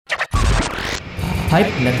Pipe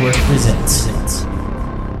Network presents.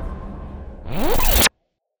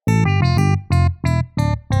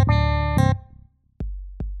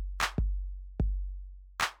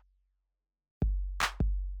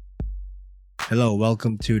 Hello,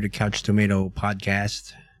 welcome to the Couch Tomato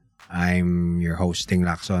podcast. I'm your host, Ting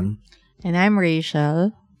Lacson. And I'm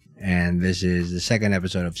Rachel. And this is the second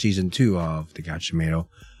episode of season 2 of the Couch Tomato.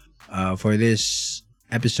 For this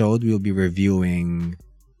episode, we'll be reviewing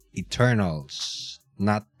Eternals.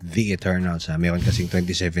 Not The Eternals. Meron kasing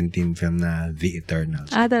 2017 film na The Eternals.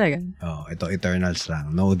 Talaga? Oh, ito Eternals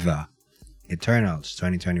lang. No The. Eternals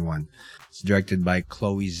 2021. It's directed by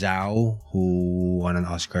Chloe Zhao, who won an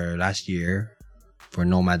Oscar last year for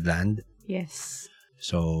Nomadland. Yes.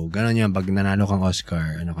 So, ganun yan. Pag nanalo kang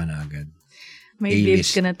Oscar, ano ka na agad? May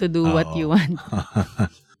lives ka na to do what you want.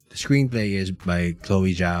 The screenplay is by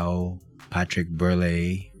Chloe Zhao, Patrick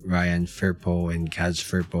Burleigh, Ryan Firpo, and Kaz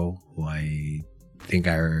Firpo, who I think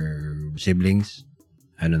are siblings.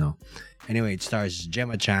 I don't know. Anyway, it stars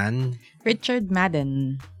Gemma Chan. Richard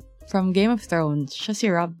Madden from Game of Thrones. Siya si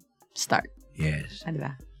Robb Stark. Yes.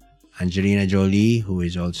 Diba? Angelina Jolie, who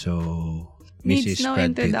is also Needs Mrs. no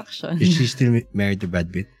Brad Pitt. introduction. Is she still married to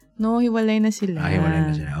Brad Pitt? No, hiwalay na sila. Hiwalay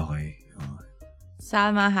na sila. Okay. Oh.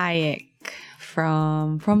 Salma Hayek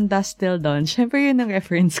from Dusk Till Dawn. Siyempre yun ang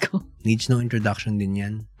reference ko. Needs no introduction din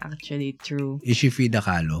yan. Actually, true. Is she Frida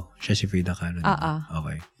Kahlo? Siya si Frida Kahlo.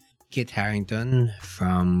 Okay. Kit Harington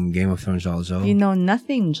from Game of Thrones also. You know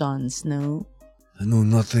nothing, Jon Snow. I know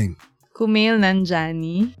nothing. Kumail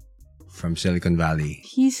Nanjiani. From Silicon Valley.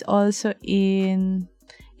 He's also in...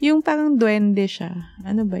 Yung parang duwende siya.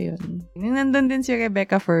 Ano ba yun? Yung nandun din si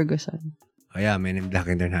Rebecca Ferguson. Oh yeah, Men in Black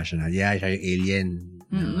International. Yeah, siya yung alien.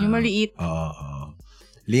 Yung maliit. Oo.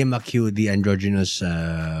 Liam McHugh, the androgynous...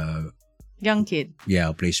 young kid.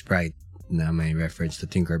 Yeah, plays Sprite na may reference to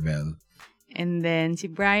Tinkerbell. And then si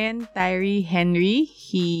Brian Tyree Henry,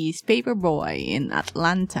 he's Paperboy in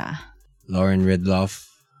Atlanta. Lauren Ridloff,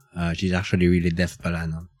 she's actually really deaf pala,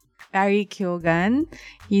 no? Barry Keoghan,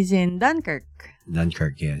 he's in Dunkirk.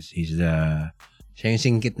 Dunkirk, yes. Siya yung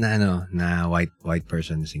singkit na na white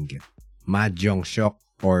person na singkit. Ma Jong-seok,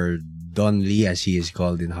 or Don Lee as he is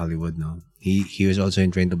called in Hollywood, no? He was also in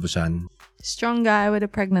Train to Busan. Strong guy with a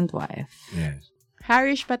pregnant wife. Yes.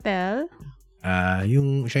 Harish Patel. Siya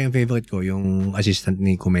yung favorite ko, yung assistant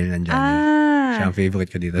ni Kumail Nanjiani. Siya yung favorite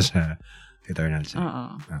ko dito sa Eternals.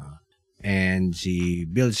 And si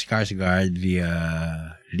Bill Skarsgård, the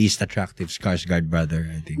least attractive Skarsgård brother,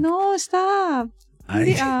 I think. No, stop.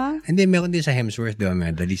 Hindi Hindi, meron din sa Hemsworth, diba?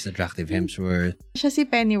 The least attractive Hemsworth. Siya si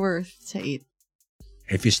Pennyworth sa It.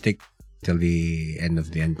 If you stick till the end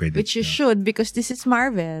of the end credits. Which you should, because this is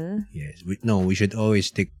Marvel. Yes. We should always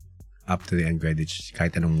stick up to the end credits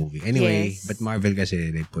kahit anong movie. Anyway, yes. But Marvel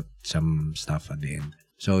kasi, they put some stuff at the end.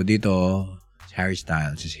 So, dito, Harry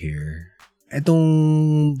Styles is here.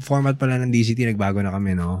 Etong format pala ng DCT, nagbago na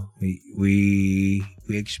kami, no? We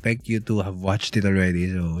expect you to have watched it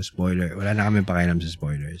already, so spoiler. Wala na kami pakialam sa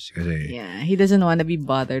spoilers. Kasi, yeah, he doesn't want to be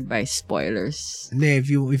bothered by spoilers. Hindi,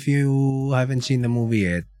 if you haven't seen the movie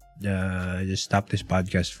yet, just stop this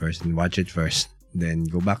podcast first and watch it first. Then,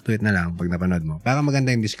 go back to it na lang pag napanood mo. Para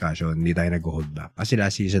maganda yung discussion, hindi tayo nag-hold back. Kasi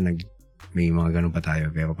last season, may mga ganun pa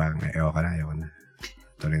tayo, pero parang, ayoko na.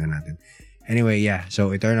 Tuloy na natin. Anyway, yeah.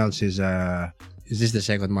 So, Eternals is this the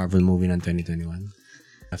second Marvel movie ng 2021?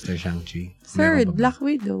 After Shang-Chi? Third, Black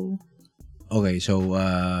Widow. Okay, so,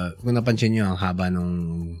 kung napansin nyo, ang haba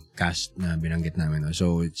ng cast na binanggit namin. No?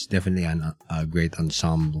 So, it's definitely a great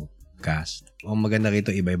ensemble cast. Ang maganda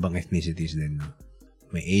rito, iba-ibang ethnicities din. No?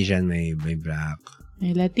 May Asian, may Black.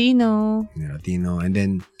 May Latino. And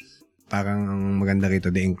then, parang ang maganda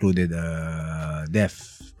rito, they included a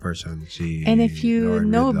deaf person. And if you Lauren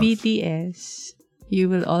know Ridloff. BTS, you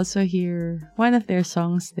will also hear one of their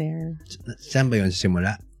songs there. Saan ba yun? Sa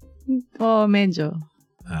simula? Oh, medyo.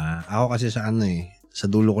 Ako kasi sa sa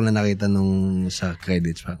dulo ko na nakita nung sa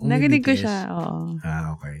credits. Narinig ko siya, oo.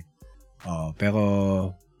 Okay. Pero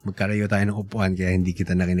magkalayo tayo ng upuan kaya hindi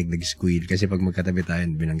kita narinig nag-squeal. Kasi pag magkatabi tayo,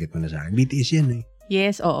 binanggit mo na sa akin. BTS yan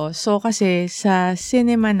Yes, oo. So kasi sa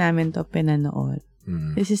cinema namin to pinanood.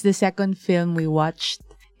 This is the second film we watched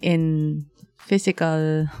in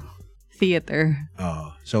physical theater.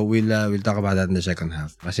 So we'll talk about that in the second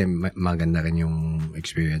half. Kasi maganda rin yung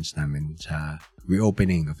experience namin sa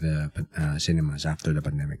reopening of the cinemas after the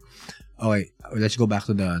pandemic. Okay, let's go back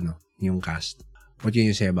to yung cast. What can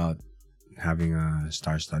you say about having a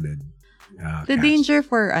star-studded the cast? danger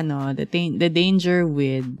for the danger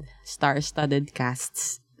with star-studded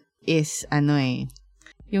casts is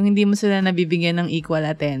yung hindi mo sila nabibigyan ng equal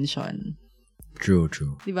attention. True.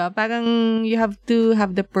 Diba? Parang you have to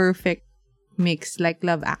have the perfect mix like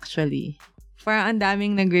Love Actually. Parang ang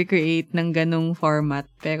daming nag-recreate ng ganong format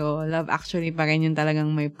pero Love Actually pa rin yung talagang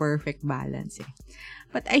may perfect balance eh.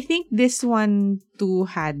 But I think this one too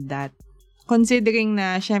had that. Considering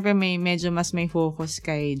na syempre medyo mas may focus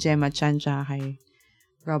kay Gemma Chan tsaka kay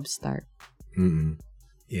Rob Stark.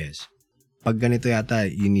 Yes. Pag ganito yata,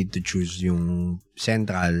 you need to choose yung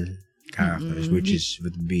central characters, which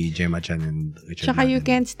would be Gemma Chan and Richard Tsaka Madden. you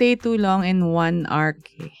can't stay too long in one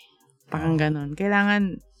arc eh. Parang ganon.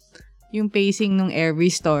 Kailangan yung pacing ng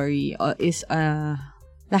every story is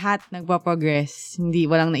lahat nagpa-progress.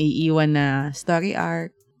 Walang naiiwan na story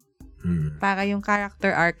arc. Para yung character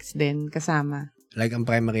arcs din kasama. Like, ang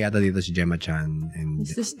primary yata dito si Gemma Chan and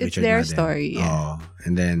it's Richard their Madden. story, yeah.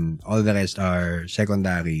 And then, all the rest are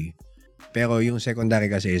secondary. Pero yung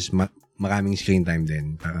secondary kasi is maraming screen time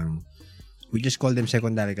din. Parang, we just call them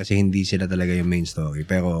secondary kasi hindi sila talaga yung main story.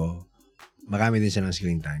 Pero, marami din silang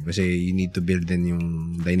screen time. Kasi you need to build din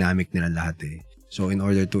yung dynamic nila lahat eh. So, in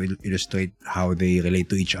order to illustrate how they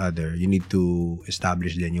relate to each other, you need to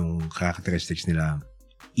establish din yung characteristics nila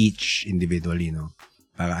each individually, no?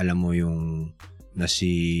 Para alam mo yung na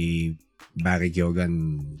si Barry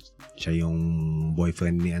Keoghan, siya yung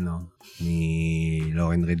boyfriend ni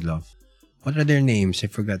Lauren Ridloff. What are their names?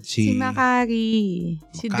 I forgot. Si Macari.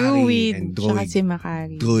 Si Druid. Tsaka si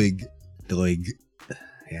Macari. Droig.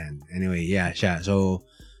 Ayan. Anyway, yeah, siya. So,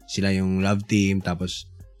 sila yung love team.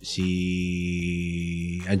 Tapos, si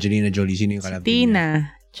Angelina Jolie. Sino yung kalab team niya? Tina.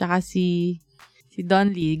 Tsaka si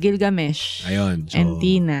Don Lee. Gilgamesh. Ayun. So, and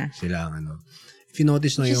Tina. Sila ang If you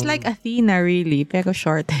notice no, she's like Athena really, pero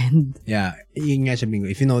shortened. Yeah, yun nga sabihin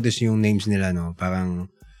ko. If you notice yung names nila, no,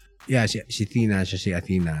 parang, yeah, si Tina, siya si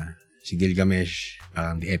Athena. Si Gilgamesh,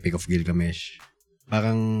 parang the Epic of Gilgamesh.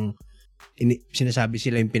 Parang, sinasabi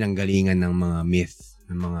sila yung pinanggalingan ng mga myth,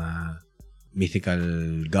 ng mga mythical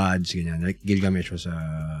gods, ganyan. Like, Gilgamesh was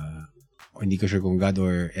hindi ko sure kung god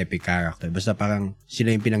or epic character. Basta parang,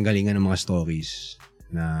 sila yung pinanggalingan ng mga stories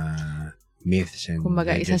na myths and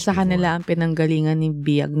kumbaga, isa sa kanila ang pinanggalingan ni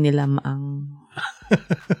Biag nila Maang.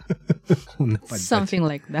 Something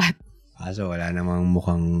like that. So wala namang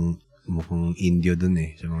mukhang Indio dun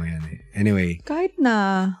eh, sa mga yan eh. Anyway. Kahit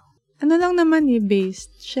na, ano lang naman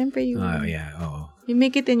based. Siyempre yung, you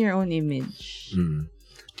make it in your own image.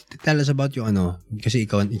 Tell us about yung kasi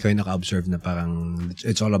ikaw yung naka-observe na parang,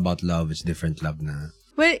 it's all about love, it's different love na.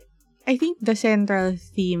 Well, I think the central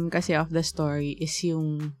theme kasi of the story is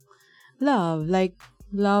yung love. Like,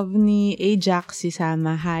 love ni Ajax, si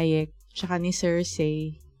Salma Hayek, tsaka ni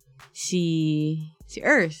Cersei, si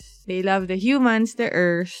Earth. They love the humans, the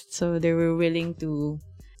Earth, so they were willing to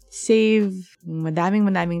save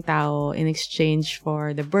madaming tao in exchange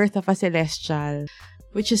for the birth of a celestial,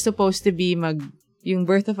 which is supposed to be yung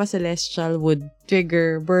birth of a celestial would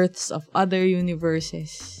trigger births of other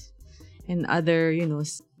universes and other,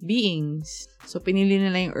 beings. So, pinili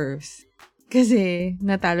nila yung Earth. Kasi,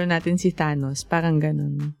 natalo natin si Thanos. Parang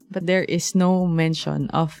ganun. But there is no mention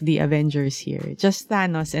of the Avengers here. Just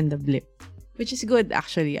Thanos and the Blip. Which is good,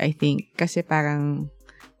 actually, I think. Kasi parang,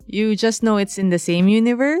 you just know it's in the same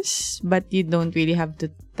universe, but you don't really have to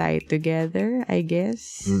tie it together, I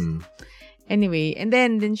guess. Anyway, and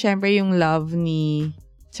then syempre yung love ni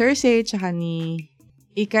Cersei, tsaka ni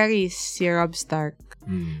Ikaris, si Robb Stark.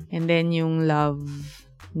 And then yung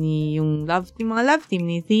mga love team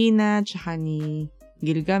ni Tina, tsaka ni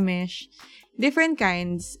Gilgamesh. Different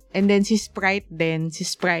kinds. And then si Sprite,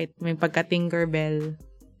 may pagka-Tinkerbell.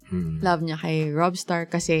 Love niya kay Robb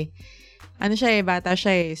Stark kasi, bata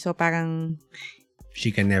siya eh. So parang,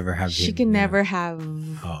 she can never have him. She can never have.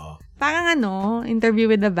 Parang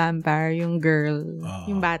Interview with the Vampire, yung girl,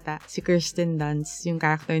 yung bata, si Kirsten Dunst, yung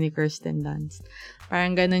character ni Kirsten Dunst.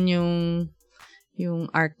 Parang ganun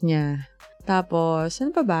yung arc niya. Tapos,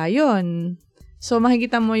 ano pa ba? Yun. So,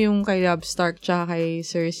 makikita mo yung kay Robb Stark tsaka kay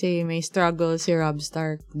Cersei, may struggle si Robb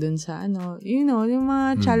Stark dun sa yung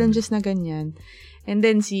mga challenges na ganyan. And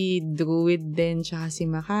then, si Druid din, tsaka si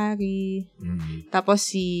Macari. Tapos,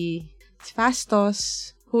 si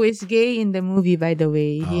Phastos, who is gay in the movie, by the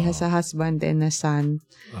way. He has a husband and a son.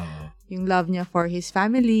 Yung love niya for his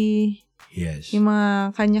family. Yes. Yung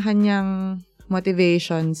mga kanya-kanyang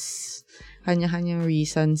motivations, kanya-kanyang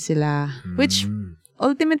reasons sila. Which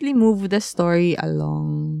ultimately move the story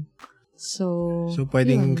along. So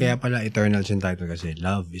pwedeng kaya pala Eternals yung title kasi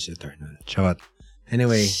love is eternal. Charot.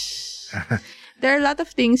 Anyway. There are a lot of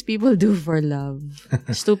things people do for love.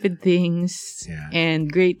 Stupid things and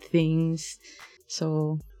great things.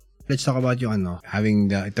 So, let's talk about yung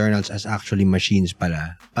having the Eternals as actually machines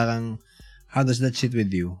pala. Parang, how does that sit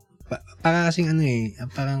with you? Parang kasing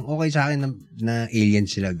parang okay sa akin na alien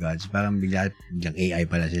sila gods. Parang biglang AI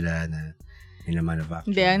pala sila na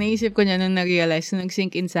minamanufacture. Hindi, ang naisip ko niya nung na-realize, nung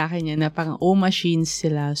nag-sink in sa akin niya na parang, machines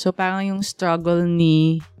sila. So, parang yung struggle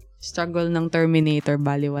ng Terminator,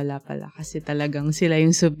 baliwala pala. Kasi talagang sila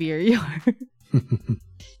yung superior.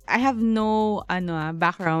 I have no,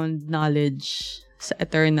 background knowledge sa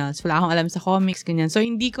Eternals. Wala akong alam sa comics, ganyan. So,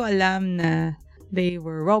 hindi ko alam na they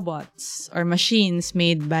were robots or machines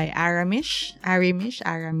made by Aramish.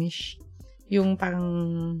 Yung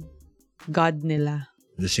parang god nila.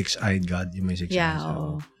 The six-eyed god, yung may six eyes.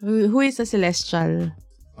 Yeah, who is a celestial.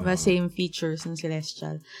 The same features ng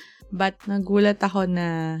celestial. But nagulat ako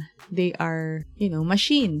na they are,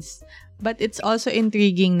 machines. But it's also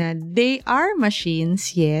intriguing na they are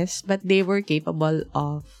machines, yes, but they were capable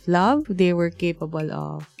of love. They were capable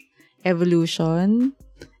of evolution,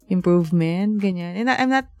 improvement, ganyan. And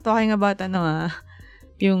I'm not talking about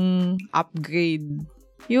yung upgrade.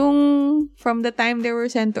 Yung from the time they were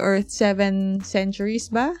sent to Earth, 7 centuries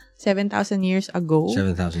ba? 7,000 years ago.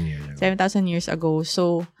 7,000 years ago. 7,000 years ago.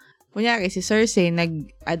 So, kunyari, si Cersei,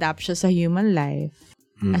 nag-adapt siya sa human life.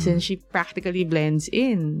 As in, she practically blends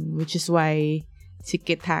in, which is why si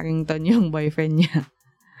Kit Harington yung boyfriend niya.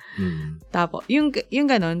 Tapos, yung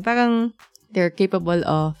ganun, parang they're capable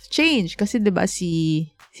of change. Kasi, diba,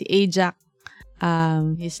 si Ajax,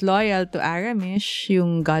 he's loyal to Aramish,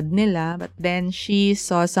 yung god nila, but then she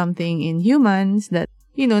saw something in humans that,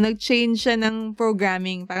 nag-change siya ng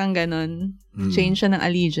programming, parang ganun. Change siya ng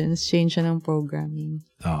allegiance, change siya ng programming.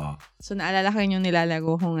 Oo. So, naalala ko yung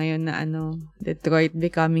nilalaro ko ngayon na Detroit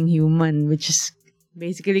Becoming Human, which is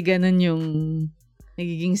basically ganun yung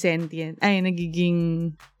nagiging sentient.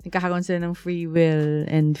 Nagkakaroon sila ng free will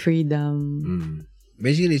and freedom.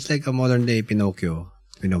 Basically, it's like a modern day Pinocchio.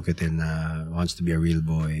 Pinocchio tale na wants to be a real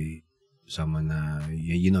boy. Someone na,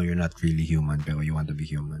 you're not really human, pero you want to be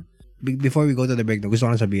human. Before we go to the break, gusto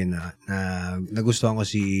ko lang sabihin na nagustuhan ko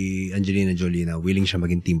si Angelina Jolie na willing siya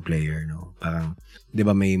maging team player, no? Parang, di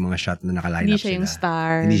ba may mga shot na nakaline up sila. Hindi siya yung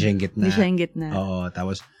star. Hindi siya yung gitna. Oo,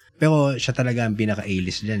 tapos, pero siya talaga ang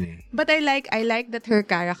pinaka-A-list dyan eh. But I like that her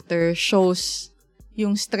character shows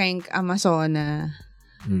yung strength Amazona.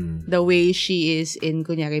 The way she is in,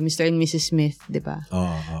 kunyari, Mr. and Mrs. Smith, di ba?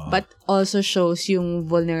 But also shows yung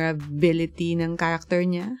vulnerability ng character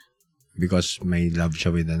niya. Because may love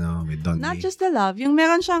siya with Dundee. Not just the love. Yung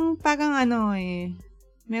meron siyang parang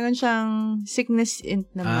meron siyang sickness in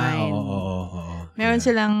the mind. Meron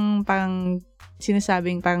silang parang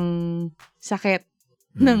sinasabing parang sakit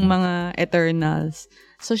ng mga Eternals.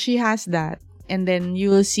 So she has that. And then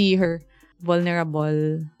you will see her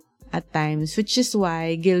vulnerable at times, which is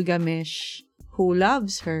why Gilgamesh, who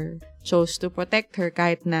loves her, chose to protect her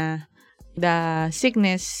kahit na the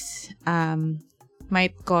sickness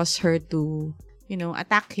might cause her to,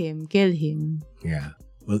 attack him, kill him. Yeah.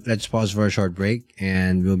 Well, let's pause for a short break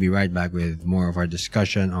and we'll be right back with more of our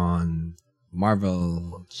discussion on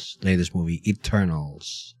Marvel's latest movie,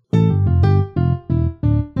 Eternals.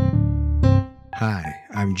 Hi,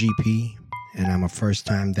 I'm GP and I'm a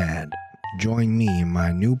first-time dad. Join me in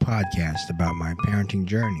my new podcast about my parenting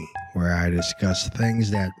journey, where I discuss things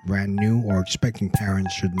that brand new or expecting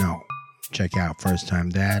parents should know. Check out First Time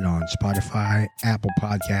Dad on Spotify, Apple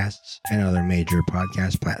Podcasts, and other major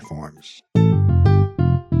podcast platforms.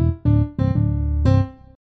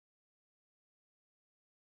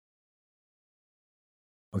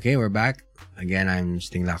 Okay, we're back. Again, I'm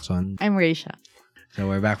Sting Lacson. I'm Raisha. So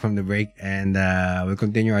we're back from the break and we'll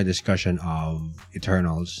continue our discussion of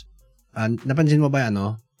Eternals. Napansin mo ba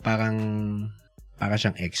parang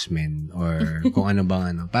siyang X-Men or kung ano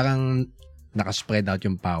bang parang nakaspread out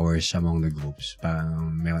yung powers among the groups.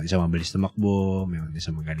 Parang may isang mabilis tumakbo, may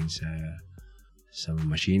isang magaling sa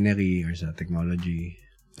machinery or sa technology.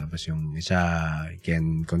 Tapos yung isa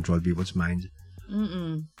can control people's minds.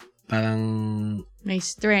 Parang may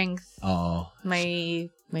strength. Oo.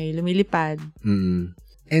 May lumilipad.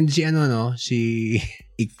 And si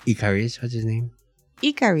Icarus, what's his name?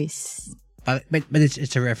 Icarus. But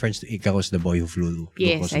it's a reference to Icarus, the boy who flew.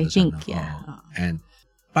 Yes, I think, yeah. And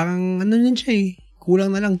parang din siya eh.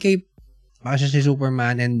 Kulang na lang cape. Baka siya si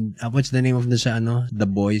Superman and what's the name of The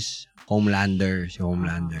Boys? Homelander. Si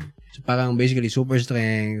Homelander. So parang basically super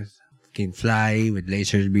strength, can fly with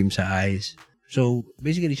laser beam sa eyes. So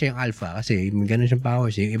basically siya yung alpha kasi may ganun siyang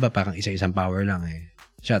powers. Yung iba parang isa-isang power lang eh.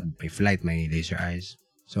 Siya may flight, may laser eyes.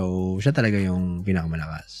 So siya talaga yung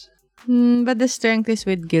pinakamalakas. But the strength is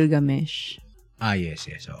with Gilgamesh. Yes.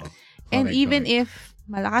 So, and even if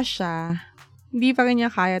malakas siya, hindi pa rin niya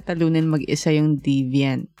kaya talunin mag-isa yung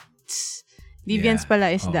Deviants. Deviants pala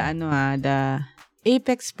is the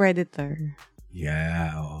apex predator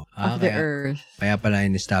oo. of the earth. Kaya pala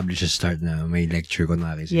in-establish sa start na may lecture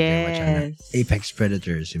kunwari sa Gemma Chan na apex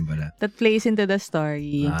predators yung pala. That plays into the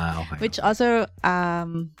story. Okay. Which also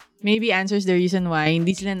maybe answers the reason why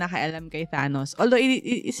hindi sila nakaalam kay Thanos. Although,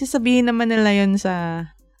 isasabihin naman nila yun sa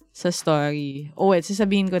story.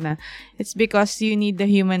 Sasabihin ko na, it's because you need the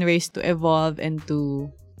human race to evolve and to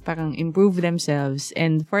parang improve themselves.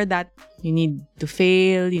 And for that, you need to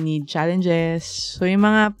fail, you need challenges. So, yung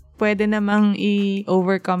mga pwede namang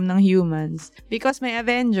i-overcome ng humans. Because may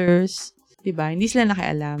Avengers, diba? Hindi sila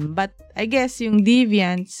nakialam. But, I guess, yung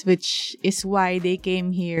Deviants, which is why they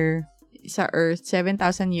came here sa Earth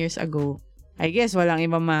 7,000 years ago, I guess, walang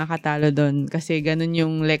ibang makakatalo doon kasi ganun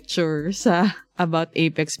yung lecture about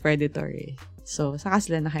apex predator eh. So, saka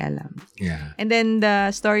sila nakialam. Yeah. And then,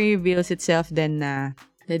 the story reveals itself then na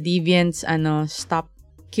the Deviants, stop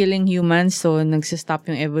killing humans, so nagsistop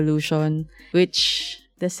yung evolution, which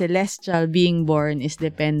the celestial being born is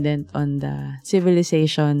dependent on the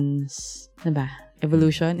civilization's,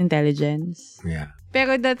 evolution, intelligence. Yeah.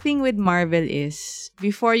 Pero the thing with Marvel is,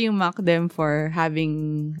 before you mock them for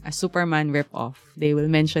having a Superman ripoff, they will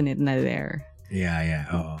mention it na there. Yeah,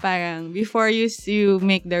 oo. Parang, before you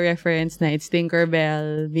make the reference na it's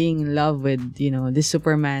Tinkerbell being in love with, this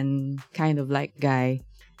Superman kind of like guy,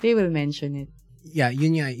 they will mention it. Yeah,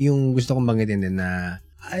 yun nga, yung gusto kong banggitin din na,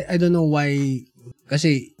 I don't know why,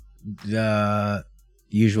 kasi the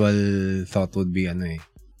usual thought would be,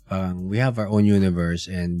 parang we have our own universe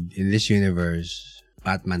and in this universe,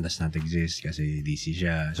 Batman does not exist kasi DC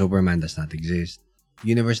siya. Superman does not exist.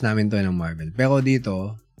 Universe namin to ng Marvel. Pero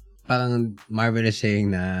dito, parang Marvel is saying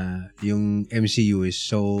na yung MCU is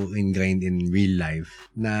so ingrained in real life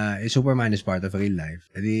na Superman is part of real life.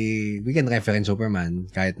 Edi, we can reference Superman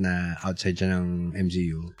kahit na outside siya ng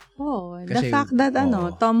MCU. The fact that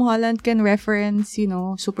Tom Holland can reference,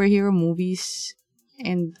 superhero movies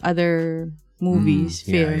and other movies,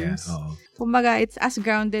 films. Yeah. Kumbaga, it's as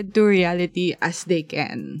grounded to reality as they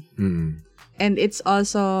can. Mm. And it's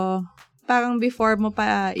also, parang before mo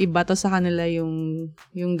pa ibato sa kanila yung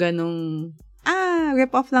ganong,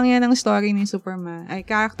 rip-off lang yan ng story ni Superman.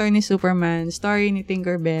 Character ni Superman, story ni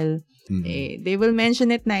Tinkerbell. They will mention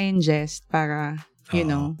it na in jest para,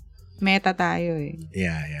 meta tayo eh.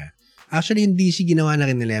 Yeah. Actually, yung DC, ginawa na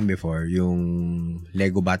rin nila yan before. Yung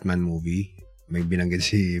Lego Batman movie. May binanggit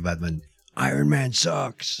si Batman, Iron Man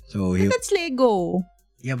sucks. So that's Lego.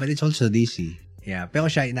 Yeah, but it's also DC. Yeah, pero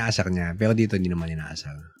siya inaasar niya. Pero dito hindi naman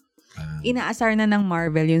inaasar. Inaasar na ng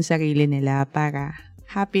Marvel yung sarili nila para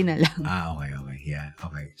happy na lang. Okay. Yeah,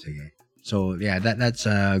 okay. Sige. So, yeah, that's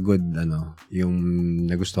a good, yung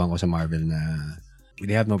nagustuhan ko sa Marvel na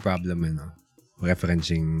they have no problem,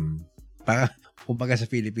 referencing, kumbaga sa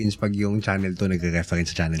Philippines, pag yung Channel 2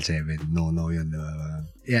 nagre-reference sa Channel 7, no, yun.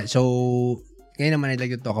 Yeah, so, ngayon naman, I'd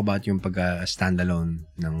like to talk about yung pagka-standalone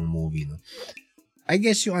ng movie, no? I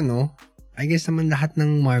guess naman lahat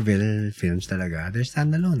ng Marvel films talaga, they're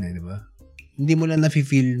standalone, di ba? Hindi mo lang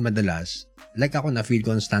nafe-feel madalas. Like ako, na-feel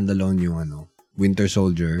ko ang standalone yung, Winter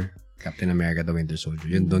Soldier, Captain America the Winter Soldier.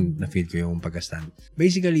 Yun doon na-feel ko yung pagka-stand.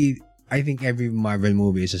 Basically, I think every Marvel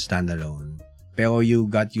movie is a standalone. Pero you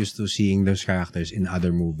got used to seeing those characters in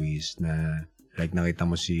other movies na like nakita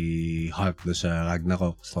mo si Hulk do sa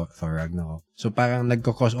Ragnarok, Thor Ragnarok. So parang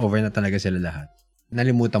nagko-crossover na talaga sila lahat.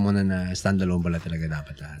 Nalimutan mo na standalone pala talaga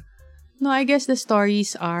dapat lahat. No, I guess the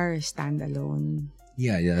stories are standalone.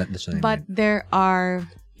 Yeah, that's what I mean. But there are,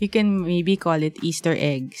 you can maybe call it Easter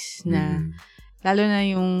eggs na, lalo na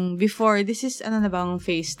yung before, this is na bang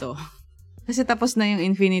phase to? Kasi tapos na yung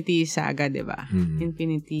Infinity Saga, di ba?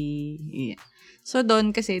 Infinity, yeah. So doon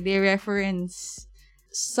kasi they reference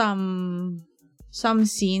some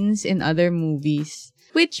scenes in other movies,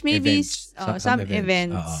 which maybe some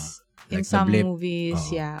events in like some movies,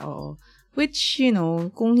 which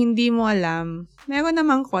kung hindi mo alam, meron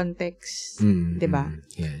namang context, 'di ba?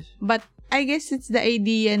 Yes. But I guess it's the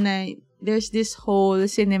idea na there's this whole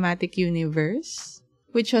cinematic universe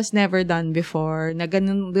which was never done before, na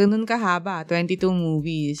ganun kahaba, 22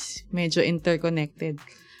 movies, medyo interconnected.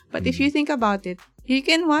 But if you think about it, you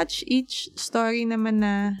can watch each story naman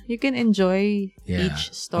na, you can enjoy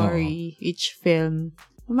each story, each film,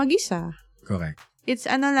 mag-isa. Correct. It's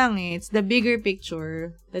it's the bigger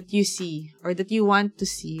picture that you see, or that you want to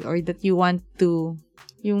see, or that you want to,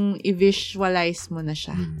 yung i-visualize mo na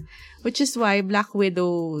siya. Which is why Black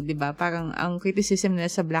Widow, di ba, parang ang criticism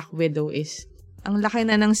nila sa Black Widow is, ang laki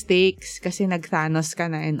na ng stakes kasi nag-Thanos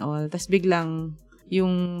ka na and all. Tas biglang,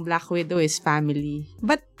 yung Black Widow is family.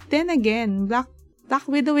 But then again, Black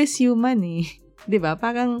Widow is human eh. 'Di ba?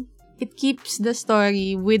 Parang it keeps the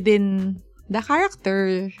story within the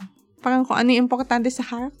character. Parang kung ano yung importante sa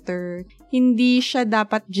character. Hindi siya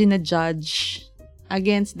dapat ginajudge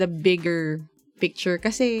against the bigger picture.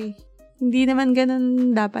 Kasi, hindi naman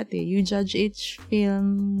ganun dapat eh. You judge each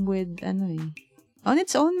film with, on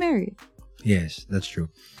its own merit. Yes, that's true.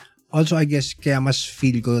 Also, I guess, kaya mas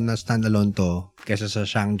feel ko na standalone to kesa sa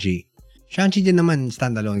Shang-Chi. Shang-Chi din naman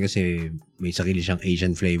standalone kasi may sarili siyang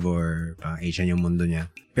Asian flavor, parang Asian yung mundo niya.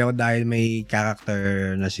 Pero dahil may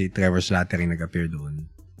character na si Trevor Slattery nag-appear doon,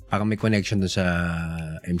 parang may connection doon sa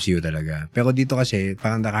MCU talaga. Pero dito kasi,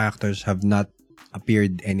 parang the characters have not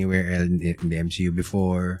appeared anywhere else in the MCU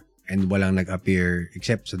before and walang nag-appear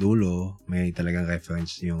except sa dulo. May talagang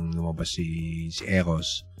reference yung lumabas si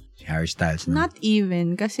Eros, si Harry Styles. No? Not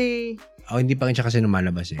even, kasi hindi pa rin siya kasi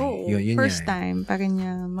lumalabas eh. Oo, yun first niya, time pa rin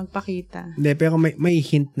niya magpakita. Hindi, pero may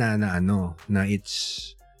hint na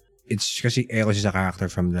it's kasi Eros is a character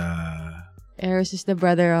from the Eros is the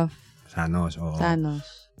brother of Thanos. Oo. Thanos.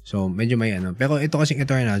 So, medyo may pero ito kasing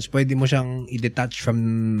Eternals, pwede mo siyang i-detach from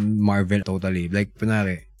Marvel totally. Like,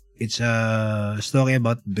 kunwari, it's a story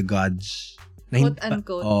about the gods. Quote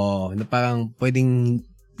unquote. Na parang pwedeng,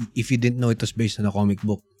 if you didn't know it was based on a comic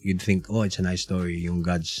book, you'd think, it's a nice story. Yung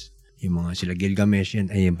gods, yung mga sila Gilgamesh, yan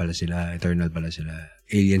pala sila, Eternal pala sila,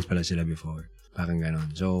 aliens pala sila before. Parang ganon.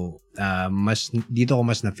 So, dito ko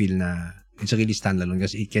mas na-feel na it's really standalone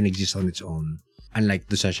kasi it can exist on its own. Unlike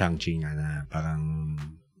do sa Shang-Chi nga na parang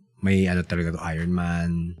may talaga to Iron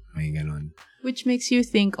Man, may ganon. Which makes you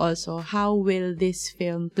think also, how will this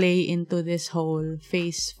film play into this whole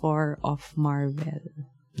phase 4 of Marvel?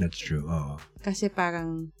 That's true, oo. Kasi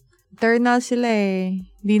parang Eternal sila eh.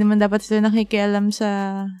 Hindi naman dapat sila nakikialam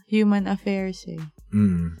sa human affairs eh.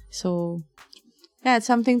 Mm. So, yeah, it's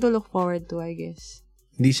something to look forward to, I guess.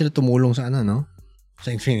 Hindi sila tumulong sa no? Sa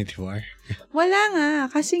Infinity War. Wala nga.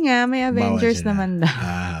 Kasi nga, may Avengers naman daw.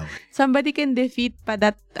 Okay. Somebody can defeat pa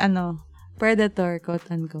that, Predator,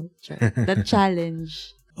 quote-unquote. That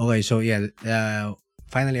challenge. Okay, so yeah.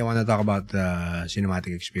 Finally, I want to talk about the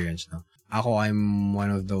cinematic experience, no? Ako, I'm one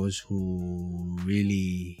of those who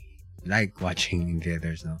really like watching in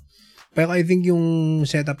theaters, no? Pero I think yung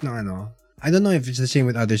setup ng I don't know if it's the same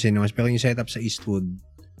with other cinemas, pero yung setup sa Eastwood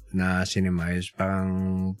na cinema is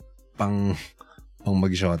parang pang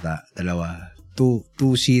mag-shota, dalawa. Two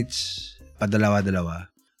seats, padalawa-dalawa.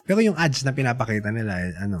 Pero yung ads na pinapakita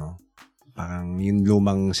nila, parang yung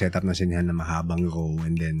lumang setup na sinihan na mahabang row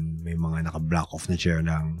and then may mga naka-block off na chair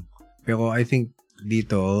lang. Pero I think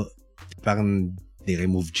dito, parang they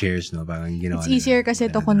remove chairs, no? Parang ginawa it's easier kasi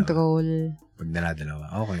to control. Pag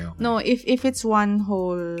dala-dalawa. Okay. No, if it's one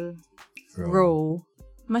whole row,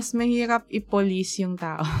 mas mahirap i-police yung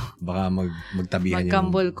tao. Baka magtabihan yung...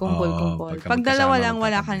 Magkambol-kumbol. Pag dalawa lang,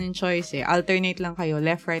 wala ka ng choice eh. Alternate lang kayo.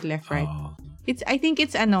 Left, right, left, right. I think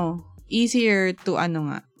it's easier to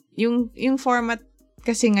Yung format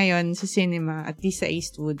kasi ngayon sa cinema, at least sa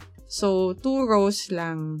Eastwood. So, 2 rows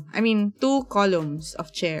lang. 2 columns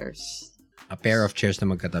of chairs. A pair of chairs na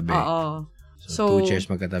magkatabi. Oo. So 2 chairs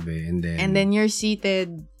magkatabi. And then you're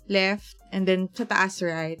seated left, and then sa taas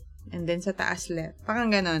right, and then sa taas left.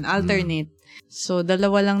 Parang ganon. Alternate. So,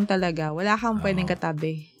 dalawa lang talaga. Wala kang pwedeng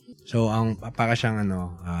katabi. So, para siyang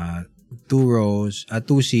 2 rows, 2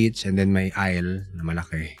 seats, and then may aisle na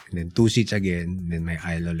malaki. And then 2 seats again, and then may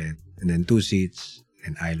aisle ulit. And then 2 seats,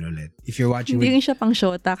 and aisle ulit. If you're watching hindi rin siya pang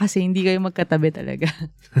shota kasi hindi kayo magkatabi talaga.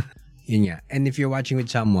 Yun nga. And if you're watching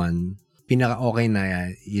with someone, pinaka-okay na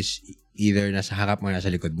is either nasa harap mo, nasa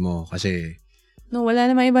likod mo. Kasi... No, wala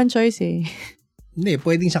namang ibang choice eh. Hindi,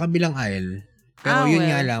 pwedeng sa kabilang aisle. Pero yun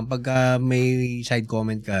nga lang, pagka may side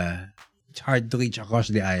comment ka, it's hard to reach across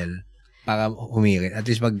the aisle para humirit. At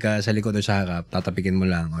least pagka sa likod o sa harap, tatapikin mo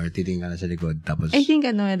lang or titingin ka na sa likod. Tapos... I think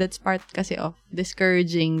that's part kasi of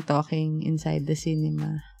discouraging talking inside the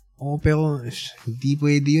cinema. Pero hindi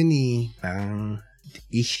pwede yun eh. Parang...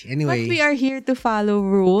 Anyway. But we are here to follow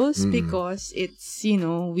rules because it's,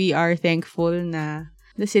 we are thankful na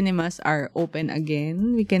the cinemas are open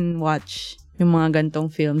again. We can watch yung mga gantong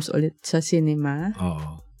films ulit sa cinema.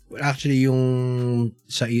 Oo. Well, actually, yung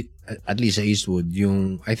at least sa Eastwood,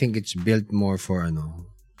 I think it's built more for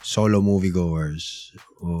solo moviegoers.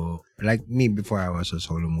 Like me before I was a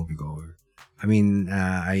solo moviegoer.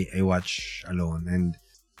 I watch alone and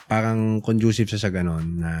parang conducive sa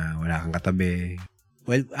ganon na wala kang katabi.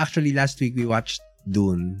 Well, actually, last week we watched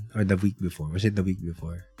Dune, or the week before. Was it the week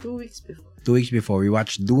before? 2 weeks before. 2 weeks before, we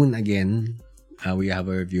watched Dune again. We have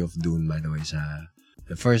a review of Dune, by the way.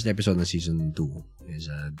 The first episode of season 2 is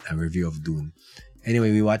a review of Dune. Anyway,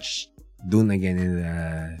 we watched Dune again in the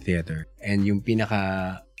theater. And yung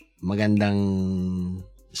pinaka magandang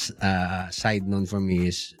side note for me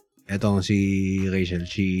is Etong si Rachel,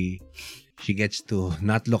 she gets to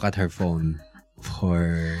not look at her phone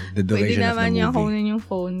for the duration of the movie. Pwede naman niya kunin yung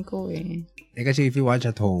phone ko eh. Kasi if you watch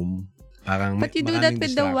at home, parang but you do that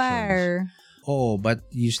with the wire. Oh, but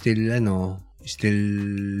you still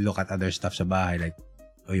look at other stuff sa bahay like,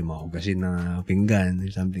 makahugasin na pinggan or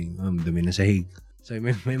something. Dumi na sahig. So,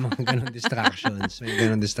 may mga ganun distractions. May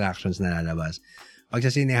ganun distractions na lalabas. Pag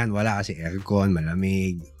sa sinehan, wala kasi aircon,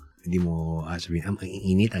 malamig. Hindi mo sabihin, ang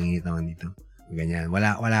init naman dito. Ganyan.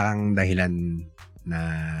 Wala kang dahilan na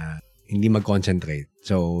hindi mag-concentrate.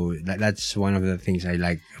 So, that's one of the things I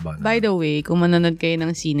like about By the way, kung manonood kayo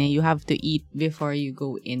ng sine, you have to eat before you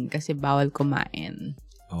go in kasi bawal kumain.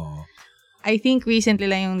 Oo. I think recently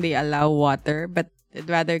lang yung they allow water, but I'd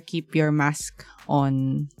rather keep your mask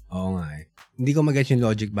on. Oo nga eh. Hindi ko mag-get yung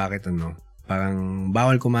logic bakit parang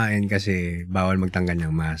bawal kumain kasi bawal magtanggal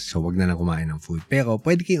ng mask. So, wag na lang kumain ng food. Pero,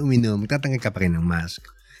 pwede kayo uminom, magtatanggal ka pa rin ng mask.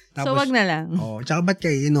 Tapos, so, wag na lang. Tsaka ba't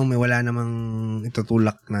kayo inom? May wala namang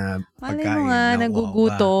itutulak na pagkain. Malay mo nga,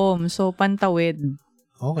 nagugutom. So, pantawid.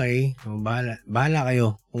 Okay. So, bahala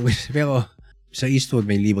kayo. Pero, sa Eastwood,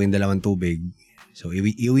 may libreng 2 tubig. So,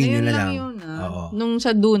 iuwi nyo na lang. Yun, Oo. Nung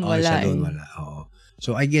sa Dune, wala sa Dune, wala. Oo.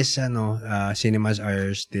 So, I guess, cinemas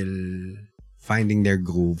are still finding their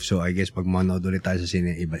groove. So, I guess, pag manood ulit tayo sa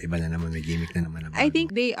sine, iba na naman. May gimmick na naman. I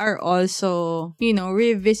think they are also,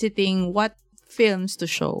 revisiting what films to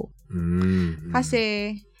show.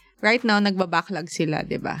 Kasi, right now, nagbabacklog sila,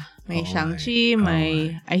 di ba? May Shang-Chi,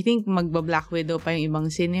 I think magba-Black Widow pa yung ibang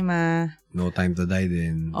cinema. No Time to Die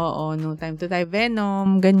din. Oo, No Time to Die.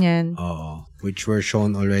 Venom, ganyan. Oo. Which were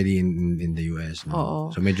shown already in the US. No? Oo.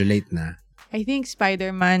 So, medyo late na. I think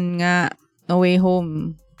Spider-Man nga, No Way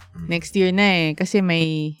Home, next year na eh. Kasi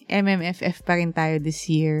may MMFF pa rin tayo this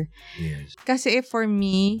year. Yes. Kasi for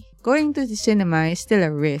me, going to the cinema is still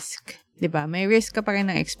a risk. Diba? May risk ka pa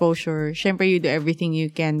rin ng exposure. Siyempre, you do everything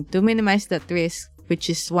you can to minimize that risk,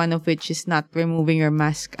 one of which is not removing your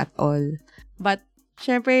mask at all. But,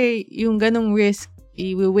 siyempre, yung ganong risk,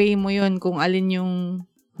 i-weigh mo yun kung alin yung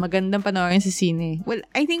magandang panoorin sa sine. Well,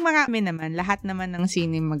 I think marami naman. Lahat naman ng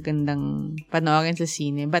sine magandang panoorin sa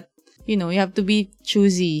sine. But, you have to be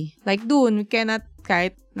choosy. Like Dune, we cannot,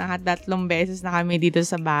 kahit 3 beses na kami dito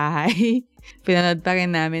sa bahay, pinanood pa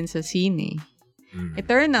rin namin sa sine.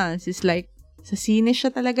 Eternals is like, sa sine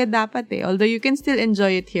siya talaga dapat eh. Although you can still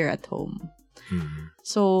enjoy it here at home.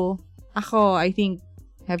 So, ako, I think,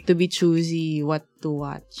 have to be choosy what to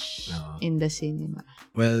watch in the cinema.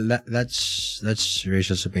 Well, that's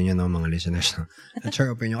Rachel's opinion, mga listeners. That's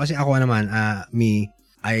her opinion. Kasi ako naman,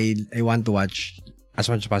 I want to watch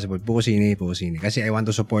as much as possible. Puro sine. Kasi I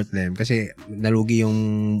want to support them. Kasi nalugi yung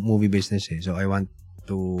movie business eh. So, I want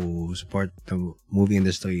to support the movie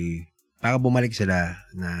industry para bumalik sila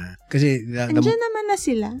na kasi andyan naman na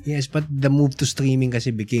sila. Yes, but the move to streaming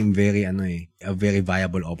kasi became very a very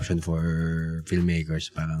viable option for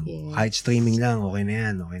filmmakers. Parang kahit streaming lang, okay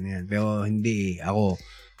na yan. Pero hindi ako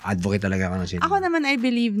advocate talaga ako ng cinema. Ako naman I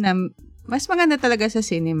believe na mas maganda talaga sa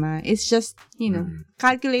cinema. It's just,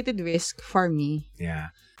 calculated risk for me.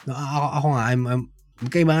 Yeah. No, ako nga I'm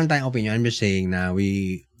magkaiba tayong opinion. I'm just saying na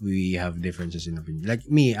we have differences in opinion. Like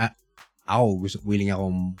me, ako, willing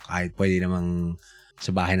akong kahit pwede namang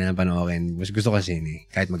sa bahay na lang panoorin. Mas gusto ko sine,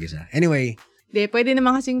 kahit mag-isa. Anyway. Pwede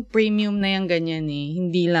naman kasing premium na yung ganyan eh.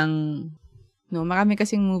 Hindi lang, marami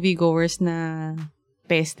kasing moviegoers na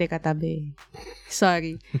peste katabi.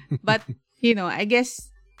 Sorry. But, I guess,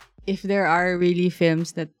 if there are really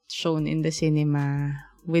films that shown in the cinema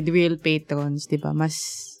with real patrons, di ba, mas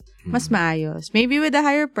maayos. Maybe with a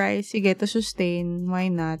higher price, sige, to sustain, why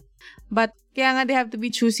not? But, kaya nga they have to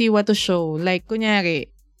be choosy what to show. Like,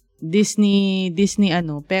 kunyari, Disney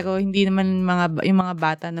pero hindi naman yung mga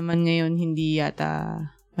bata naman ngayon hindi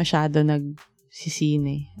yata masyado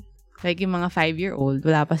nagsisine. Like, yung mga 5-year-old,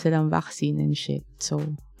 wala pa silang vaccine and shit. So,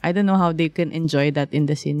 I don't know how they can enjoy that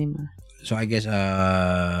in the cinema. So, I guess,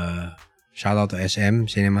 shout out to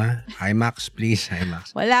SM Cinema. IMAX, please.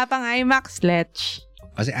 IMAX. Wala pang IMAX, Lech.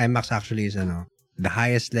 Kasi IMAX actually is, the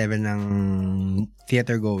highest level ng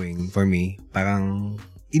theater going for me. Parang,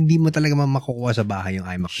 hindi mo talaga makukuha sa bahay yung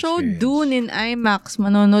IMAX Show experience. Dune in IMAX.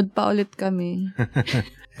 Manonood pa ulit kami.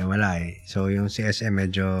 Wala eh. So, yung CSM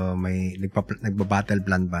medyo may nagpa-battle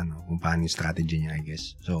plan pa, kung paano yung strategy niya, I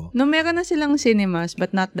guess. So, meron na silang cinemas,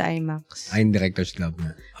 but not the IMAX. Yung Directors Club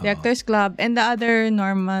na. Directors Club and the other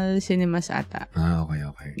normal cinemas ata.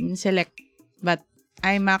 Okay. Select. But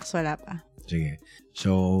IMAX, wala pa. Sige.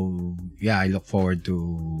 So, yeah, I look forward to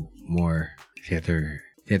more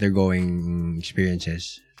theater-going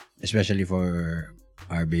experiences, especially for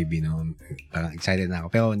our baby, Parang excited na ako.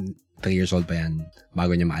 Pero, 3 years old pa yan,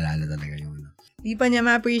 bago niya maalala talaga yung ano. Di pa niya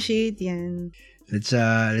ma-appreciate yan.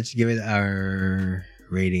 Let's give it our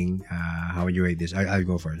rating. How would you rate this? I'll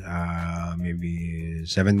go first. Maybe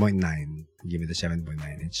 7.9. Give it a 7.9.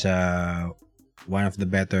 It's one of the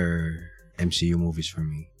better MCU movies for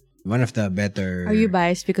me. One of the better... Are you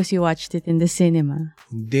biased because you watched it in the cinema?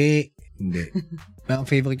 Hindi. Ang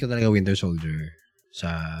favorite ko talaga Winter Soldier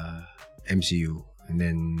sa MCU. And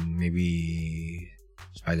then maybe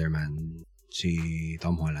Spider-Man, si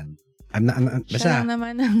Tom Holland. Siya lang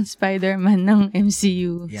naman ang Spider-Man ng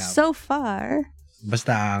MCU. Yeah. So far.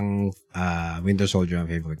 Basta ang Winter Soldier ang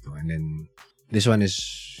favorite ko. And then this one is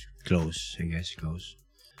close. I guess close.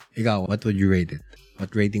 Ikaw, what would you rate it?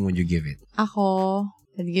 What rating would you give it? Ako,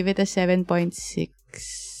 I'd give it a 7.6.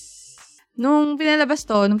 Nung pinalabas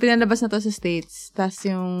na to sa States, tas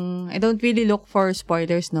yung, I don't really look for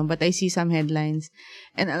spoilers, no, but I see some headlines.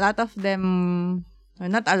 And a lot of them,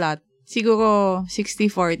 not a lot, siguro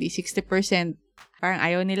 60-40, 60% parang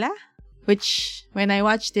ayaw nila. Which, when I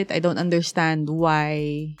watched it, I don't understand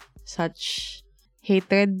why such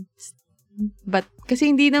hatred. But, kasi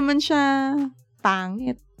hindi naman siya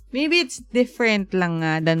pangit. Maybe it's different lang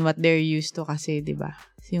than what they're used to kasi, di ba?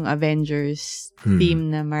 Yung Avengers theme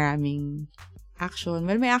na maraming action.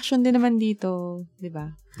 Well, may action din naman dito, di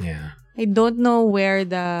ba? Yeah. I don't know why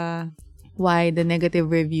the negative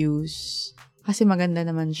reviews. Kasi maganda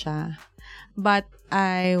naman siya. But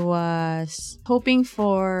I was hoping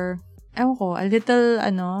for, a little,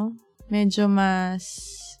 medyo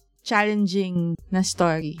mas challenging na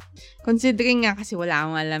story. Considering nga kasi wala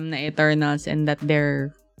akong alam na Eternals and that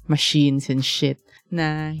they're machines and shit.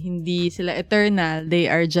 Na hindi sila eternal, they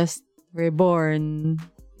are just reborn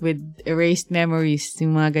with erased memories,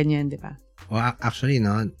 yung mga ganyan, di ba? Well, actually,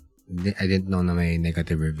 no, I didn't know na may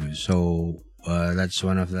negative reviews. So, that's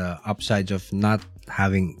one of the upsides of not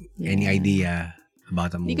having any idea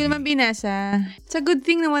about a movie. Hindi ko naman binasa. It's a good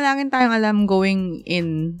thing na wala rin tayong alam going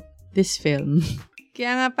in this film.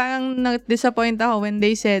 Kaya nga parang na-disappoint ako when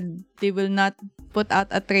they said they will not put out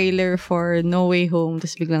a trailer for No Way Home,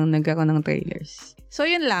 tapos biglang nagkaroon ng trailers. So,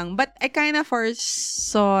 yun lang. But I kind of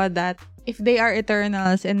foresaw that if they are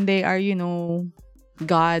Eternals and they are,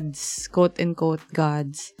 gods, quote-unquote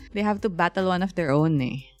gods, they have to battle one of their own,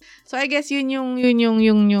 eh. So, I guess yun yung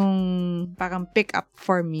parang pick up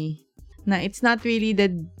for me. Na it's not really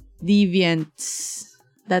the deviants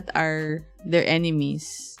that are their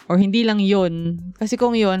enemies. Or hindi lang yun. Kasi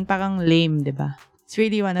kung yun, parang lame, diba? It's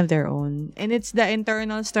really one of their own. And it's the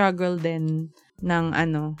internal struggle then ng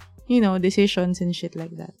decisions and shit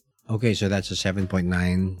like that. Okay, so that's a 7.9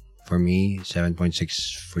 for me,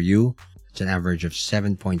 7.6 for you. It's an average of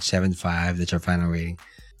 7.75. That's our final rating.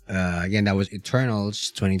 Again, that was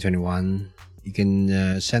Eternals 2021. You can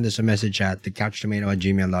send us a message at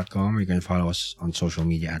thecouchtomato@gmail.com. You can follow us on social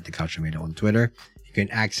media at thecouchtomato on Twitter. You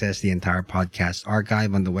can access the entire podcast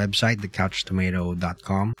archive on the website,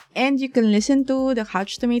 thecouchtomato.com. And you can listen to the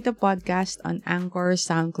Couch Tomato podcast on Anchor,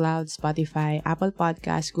 SoundCloud, Spotify, Apple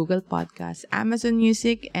Podcasts, Google Podcasts, Amazon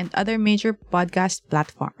Music, and other major podcast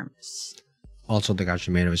platforms. Also, The Couch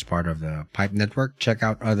Tomato is part of the Pipe Network. Check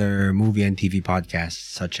out other movie and TV podcasts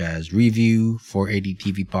such as Review, 480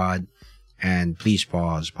 TV Pod, and Please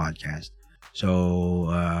Pause podcast. So,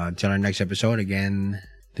 until our next episode, again,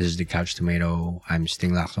 this is The Couch Tomato. I'm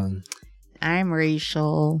Sting Lacson. I'm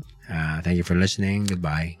Rachel. Thank you for listening.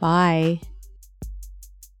 Goodbye. Bye.